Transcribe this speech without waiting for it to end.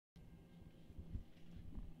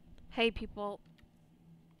Hey, people.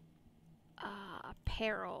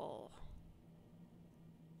 Apparel.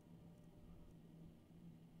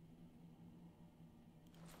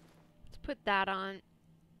 Let's put that on.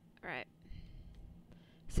 Alright.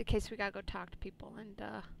 Just in case we gotta go talk to people, and,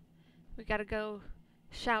 we gotta go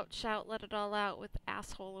shout, let it all out with the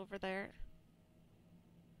asshole over there.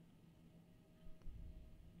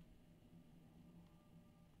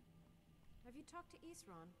 Have you talked to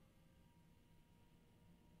Isran?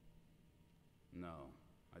 No,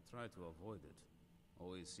 I try to avoid it.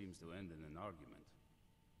 Always seems to end in an argument.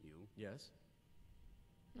 You? Yes?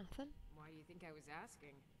 Nothing? Why do you think I was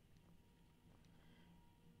asking?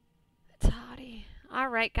 It's haughty.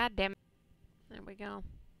 Alright, goddammit. There we go.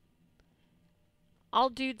 All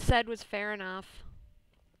dude said was fair enough.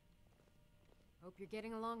 Hope you're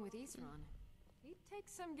getting along with Isran. He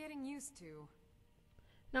takes some getting used to.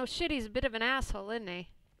 No shit, he's a bit of an asshole, isn't he?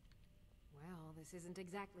 Well, this isn't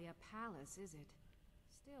exactly a palace, is it?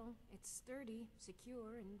 Still, it's sturdy,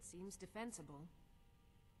 secure, and seems defensible.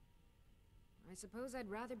 I suppose I'd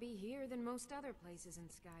rather be here than most other places in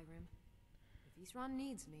Skyrim. If Isran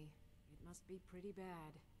needs me, it must be pretty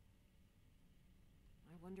bad.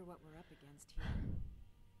 I wonder what we're up against here.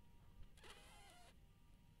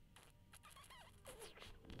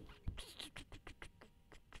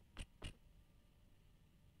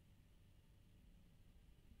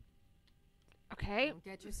 Okay. Don't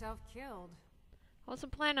get yourself killed. I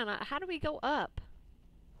wasn't planning on it. How do we go up?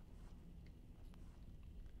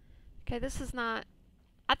 Okay, this is not...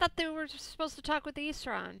 I thought they were supposed to talk with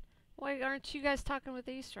Isran. Why aren't you guys talking with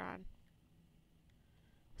Isran?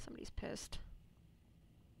 Somebody's pissed.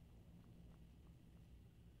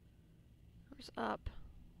 Where's up?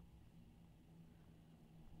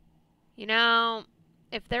 You know,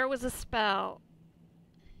 if there was a spell...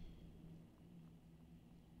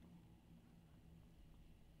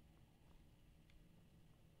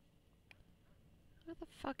 Where the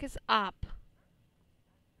fuck is up?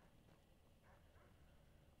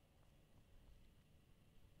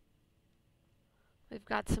 We've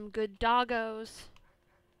got some good doggos.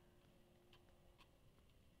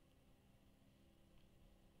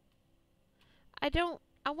 I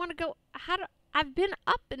want to go, I've been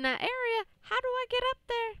up in that area. How do I get up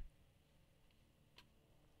there?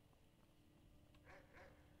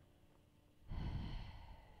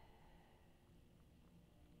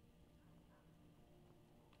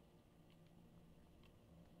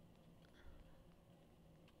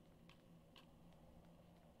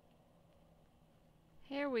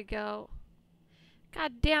 Here we go.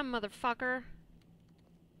 Goddamn motherfucker.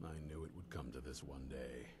 I knew it would come to this one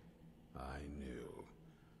day. I knew.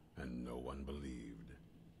 And no one believed.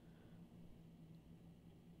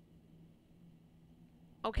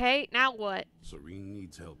 Okay, now what? Serene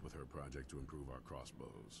needs help with her project to improve our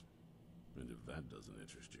crossbows. And if that doesn't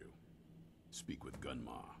interest you, speak with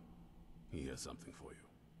Gunmar. He has something for you.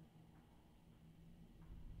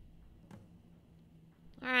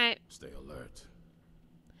 Alright. Stay alert.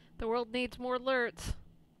 The world needs more alerts.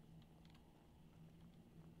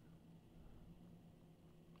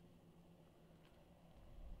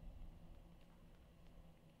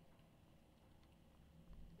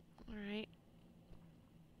 Alright.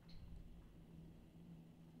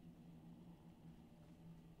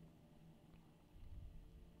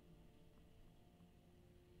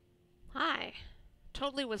 Hi.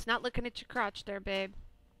 Totally was not looking at your crotch there, babe.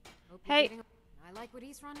 Hey. I like what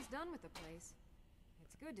Isran has done with the place.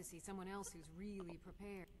 It's good to see someone else who's really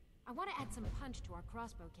prepared. I want to add some punch to our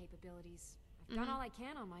crossbow capabilities. I've done all I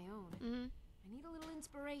can on my own. I need a little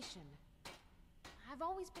inspiration. I've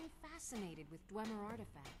always been fascinated with Dwemer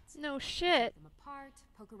artifacts. No shit. Take them apart,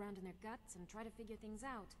 poke around in their guts, and try to figure things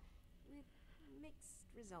out. With mixed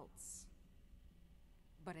results.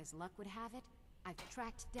 But as luck would have it, I've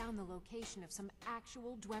tracked down the location of some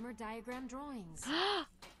actual Dwemer diagram drawings.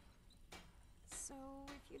 So,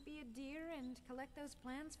 if you'd be a dear and collect those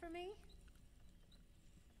plans for me?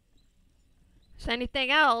 Is there anything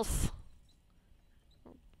else?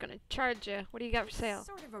 I'm gonna charge you. What do you got for sale?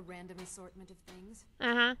 Sort of a random assortment of things.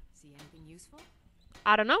 Uh-huh. See anything useful?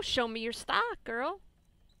 I don't know. Show me your stock, girl.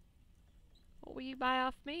 What will you buy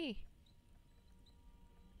off me?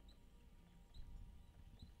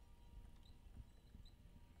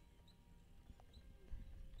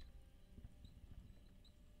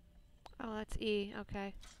 Oh, that's E.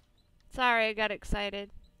 Okay. Sorry, I got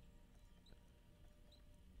excited.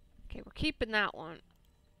 Okay, we're keeping that one.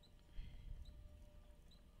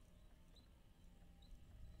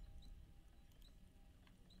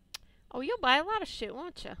 Oh, you'll buy a lot of shit,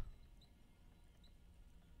 won't you?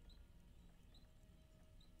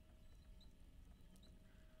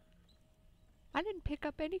 I didn't pick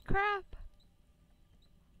up any crap.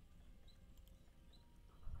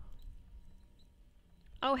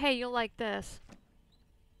 Oh, hey, you'll like this.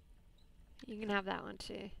 You can have that one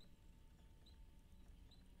too.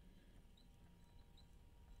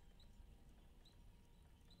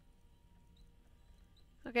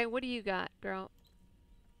 Okay, what do you got, girl?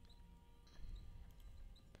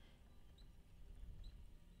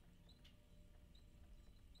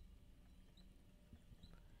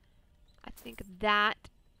 I think that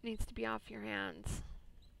needs to be off your hands.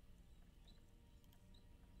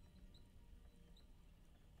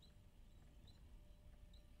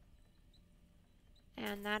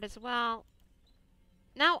 And that as well.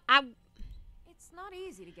 Now, It's not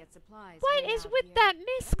easy to get supplies. what way is out with here. that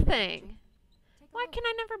misc Take a thing? Why look. can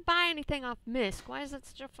I never buy anything off misc? Why is it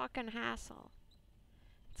such a fucking hassle?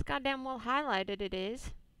 It's goddamn well highlighted, it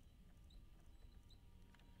is.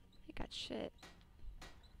 I got shit.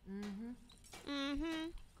 Mm-hmm. Mm-hmm.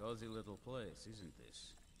 Cozy little place, isn't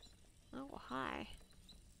this? Oh, hi.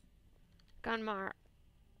 Gunmar.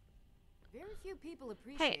 Very few people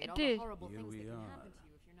appreciate all the dude. horrible Here things we that can are. happen to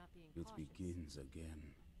you if you're not being It cautious. begins again.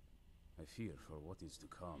 I fear for what is to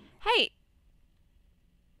come. Hey!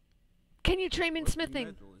 Can you train me in Working smithing?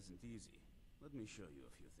 metal isn't easy. Let me show you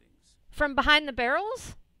a few things. From behind the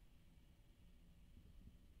barrels?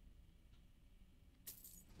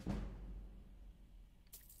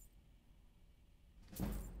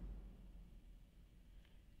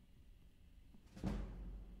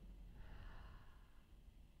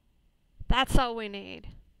 That's all we need.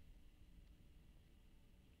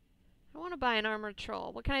 I want to buy an armored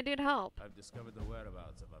troll. What can I do to help? I've discovered the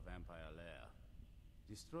whereabouts of a vampire lair.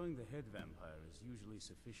 Destroying the head vampire is usually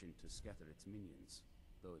sufficient to scatter its minions,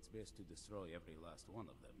 though it's best to destroy every last one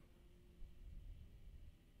of them.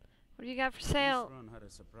 What do you got for This sale? run had a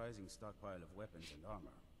surprising stockpile of weapons and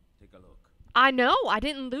armor. Take a look. I know! I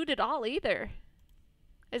didn't loot it all either.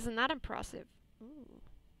 Isn't that impressive? Ooh.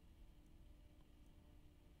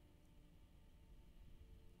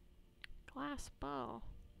 Glass bow.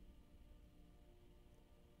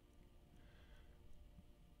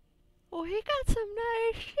 Oh, he got some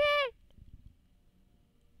nice shit!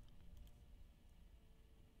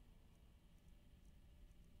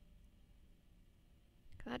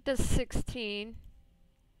 That does 16.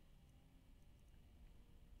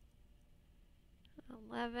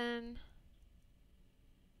 11.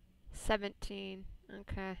 17.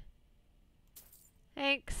 Okay.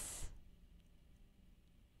 Thanks.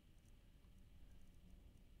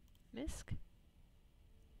 Misc?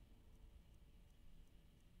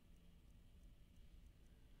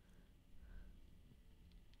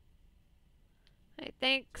 Hey, Take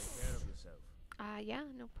thanks. care of yourself. Yeah,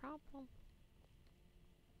 no problem.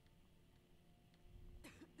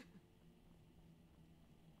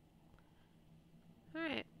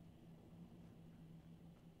 Alright.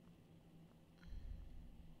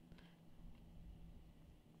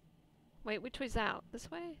 Wait, which way's out? This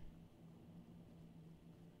way?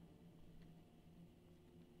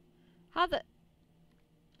 How the...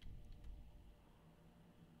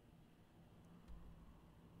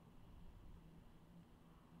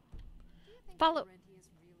 Do you think Follow- Laurentius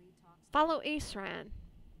really talks to Follow you? Aesran.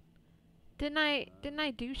 Didn't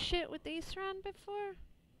I do shit with Aesran before?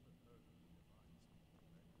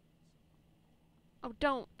 Oh,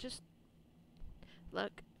 don't. Just...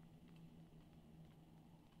 Look.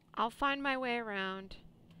 I'll find my way around.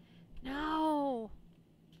 No!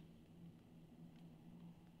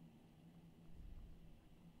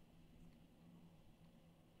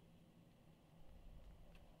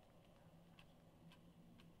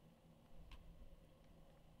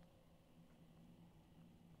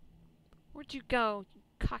 Where'd you go, you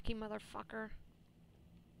cocky motherfucker?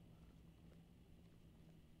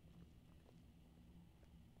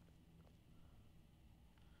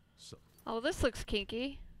 So, Oh, this looks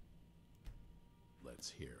kinky. let's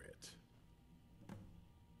hear it.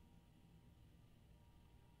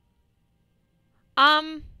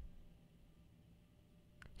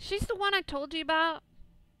 She's the one I told you about.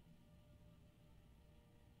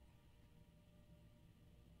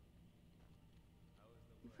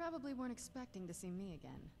 You probably weren't expecting to see me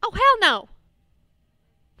again. Oh, hell no!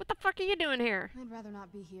 What the fuck are you doing here? I'd rather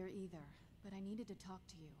not be here either, but I needed to talk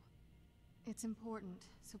to you. It's important,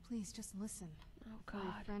 so please just listen. Oh, Before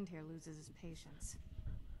your God. friend here loses his patience.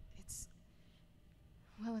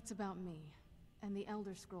 Well, it's about me, and the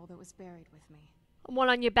Elder Scroll that was buried with me. One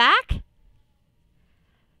on your back?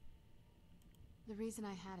 The reason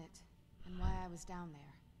I had it, and why I was down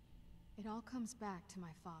there. It all comes back to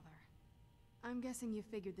my father. I'm guessing you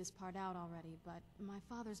figured this part out already, but my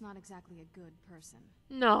father's not exactly a good person.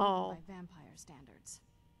 No. Even by vampire standards.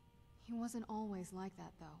 He wasn't always like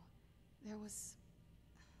that, though. There was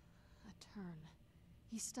a turn.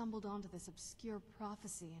 He stumbled onto this obscure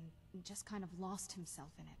prophecy and just kind of lost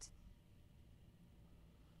himself in it.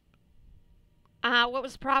 What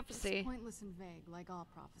was prophecy? It's pointless and vague, like all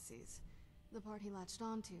prophecies. The part he latched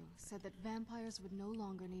onto said that vampires would no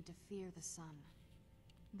longer need to fear the sun.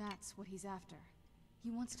 That's what he's after. He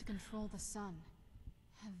wants to control the sun.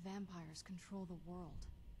 Have vampires control the world.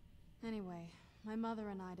 Anyway, my mother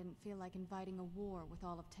and I didn't feel like inviting a war with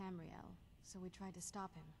all of Tamriel, so we tried to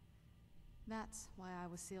stop him. That's why I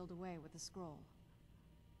was sealed away with the scroll.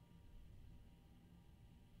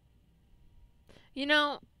 You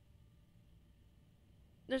know,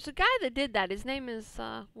 there's a guy that did that. His name is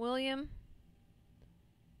William.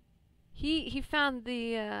 He found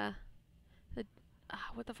the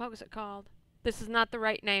what the fuck was it called? This is not the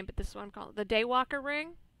right name, but this is what I'm calling it. The Daywalker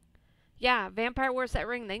ring. Yeah, vampire wears that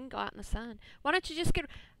ring. They can go out in the sun. Why don't you just get?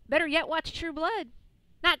 Better yet, watch True Blood.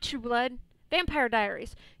 Not True Blood. Vampire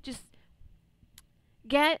Diaries. Just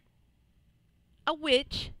get a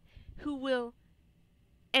witch who will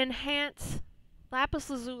enhance lapis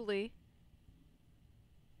lazuli,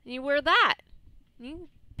 and you wear that. You can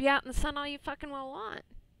be out in the sun all you fucking well want.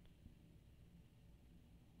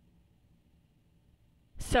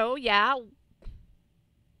 So, yeah,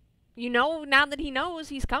 you know, now that he knows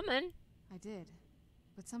he's coming. I did.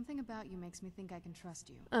 But something about you makes me think I can trust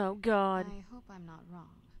you. Oh, God. I hope I'm not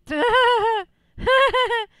wrong.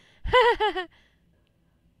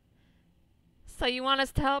 So you want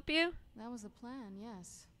us to help you? That was the plan,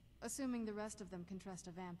 yes. Assuming the rest of them can trust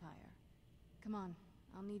a vampire. Come on,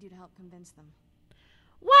 I'll need you to help convince them.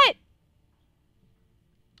 What?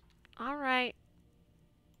 Alright.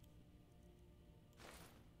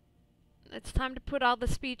 It's time to put all the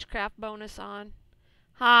speechcraft bonus on.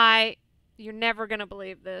 Hi. You're never gonna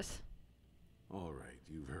believe this. Alright,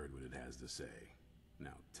 you've heard what it has to say.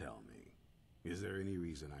 Now tell me, is there any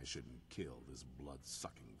reason I shouldn't kill this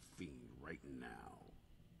blood-sucking fiend right now?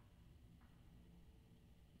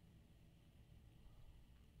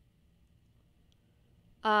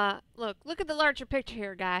 Look at the larger picture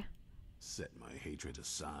here, guy. Set my hatred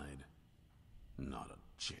aside? Not a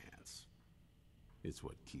chance. It's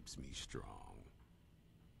what keeps me strong.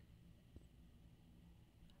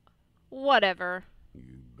 Whatever.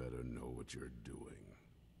 You better know what you're doing.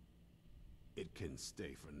 It can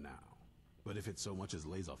stay for now, but if it so much as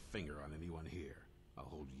lays a finger on anyone here, I'll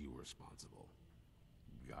hold you responsible.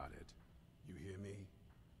 Got it? You hear me?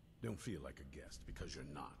 Don't feel like a guest, because you're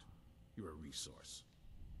not. You're a resource.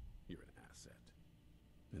 You're an asset.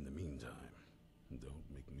 In the meantime, don't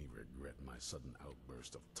make me regret my sudden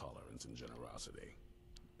outburst of tolerance and generosity.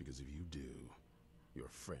 Because if you do, your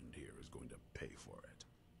friend here is going to pay for it.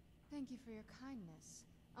 Thank you for your kindness.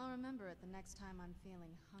 I'll remember it the next time I'm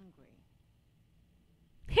feeling hungry.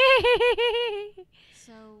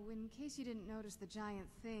 So, in case you didn't notice the giant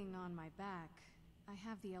thing on my back, I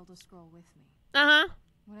have the Elder Scroll with me. Uh-huh.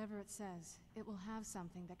 Whatever it says, it will have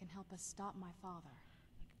something that can help us stop my father.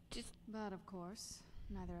 But, of course,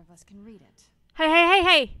 neither of us can read it.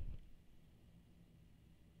 Hey!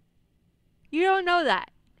 You don't know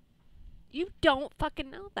that. You don't fucking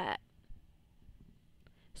know that.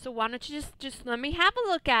 So why don't you just let me have a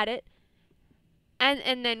look at it,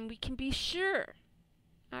 and then we can be sure.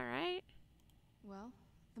 Alright? Well,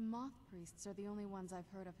 the moth priests are the only ones I've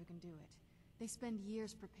heard of who can do it. They spend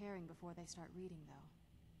years preparing before they start reading,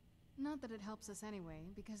 though. Not that it helps us anyway,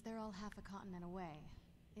 because they're all half a continent away.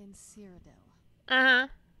 In Cyrodiil. Uh-huh.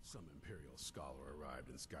 Some Imperial scholar arrived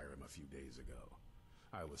in Skyrim a few days ago.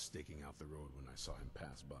 I was staking out the road when I saw him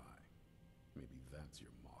pass by. Maybe that's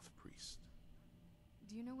your moth priest.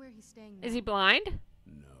 Do you know where he's staying now? Is he blind?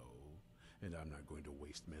 No, and I'm not going to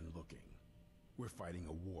waste men looking. We're fighting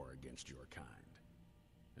a war against your kind,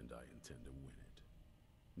 and I intend to win it.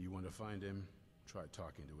 You want to find him? Try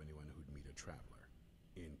talking to anyone who'd meet a traveler.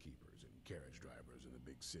 Innkeepers and carriage drivers in the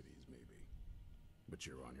big cities, maybe. But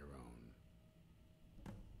you're on your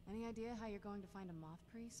own. Any idea how you're going to find a moth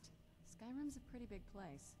priest? Skyrim's a pretty big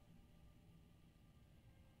place.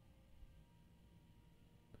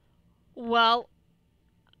 Well,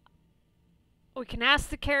 we can ask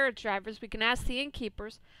the carriage drivers, we can ask the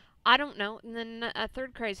innkeepers. I don't know. And then a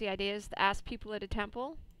third crazy idea is to ask people at a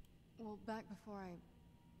temple. Well, back before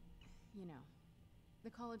you know, the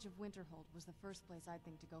College of Winterhold was the first place I'd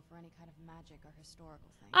think to go for any kind of magic or historical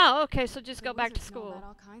thing. Oh, okay, so just go back to Wizards know school. about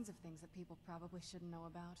all kinds of things that people probably shouldn't know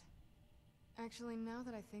about. Actually, now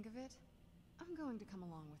that I think of it, I'm going to come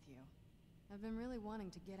along with you. I've been really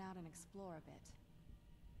wanting to get out and explore a bit.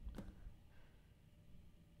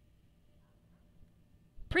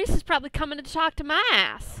 Priest is probably coming to talk to my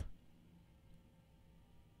ass.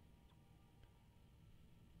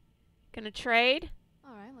 Gonna trade?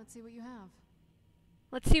 Alright, let's see what you have.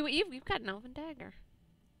 Let's see what you've got. An elven dagger.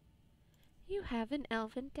 You have an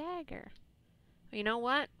elven dagger. You know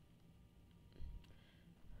what?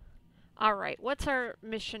 Alright, what's our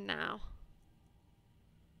mission now?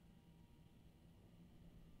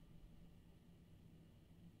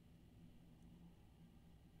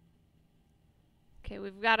 Okay,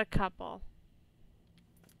 we've got a couple.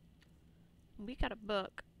 We got a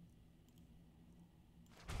book.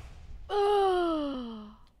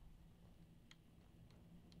 Oh!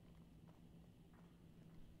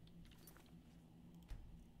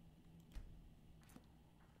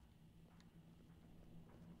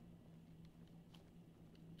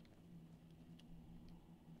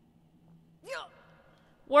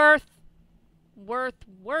 Worth.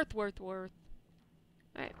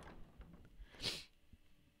 Alright.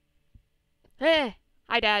 Hey!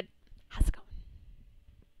 Hi, Dad. How's it going?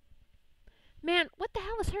 Man, what the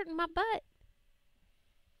hell is hurting my butt?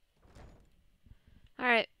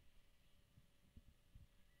 Alright.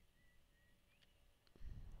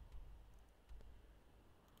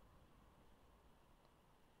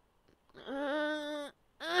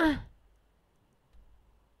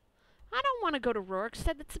 I don't want to go to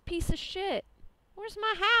Rorikstead. That's a piece of shit. Where's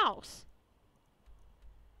my house?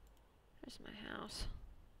 Where's my house?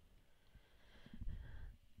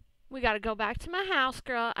 We gotta go back to my house,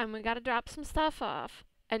 girl, and we gotta drop some stuff off.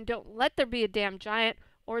 And don't let there be a damn giant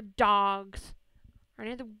or dogs or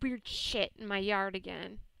any other weird shit in my yard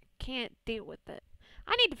again. I can't deal with it.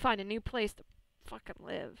 I need to find a new place to fucking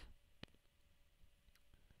live.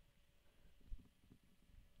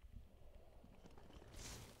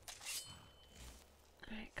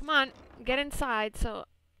 Alright, come on. Get inside so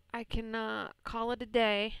I can call it a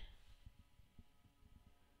day.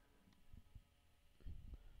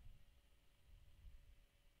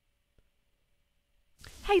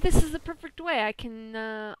 Hey, this is the perfect way. I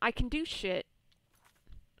can do shit.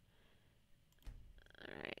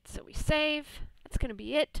 Alright, so we save. That's gonna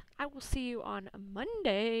be it. I will see you on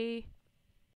Monday.